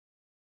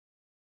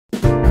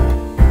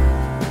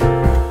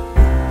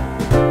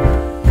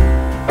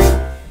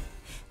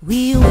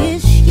We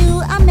wish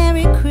you a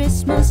Merry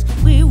Christmas.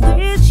 We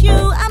wish you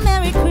a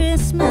Merry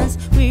Christmas.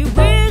 We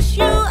wish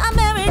you a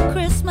Merry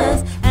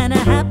Christmas and a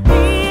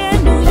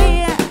Happy New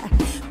Year.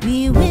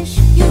 We wish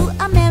you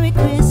a Merry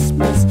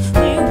Christmas.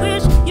 We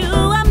wish you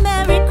a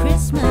Merry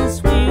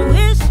Christmas. We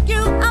wish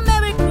you a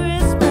Merry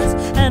Christmas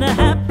and a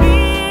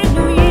Happy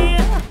New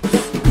Year.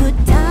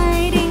 Good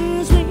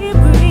tidings we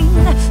bring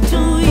to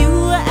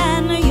you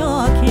and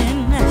your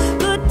kin.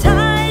 Good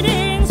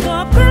tidings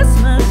for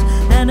Christmas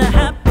and a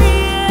Happy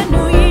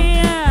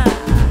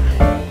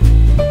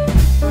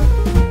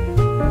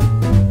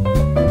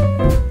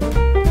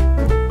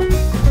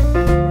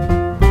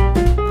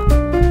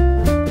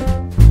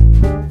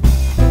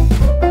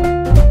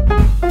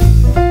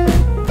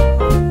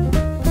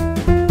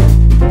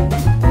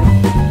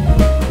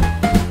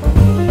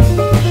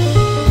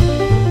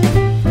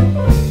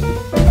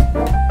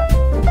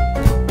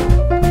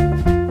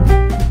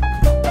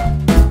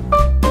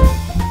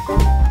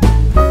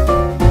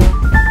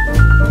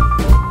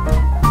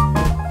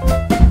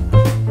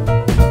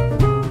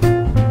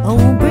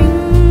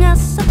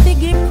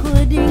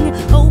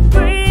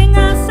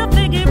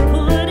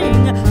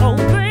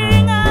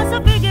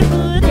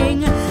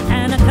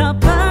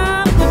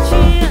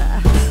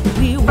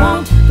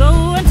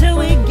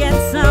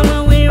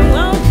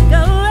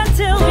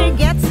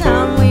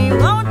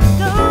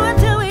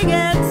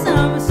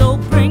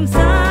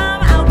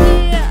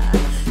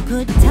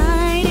good time.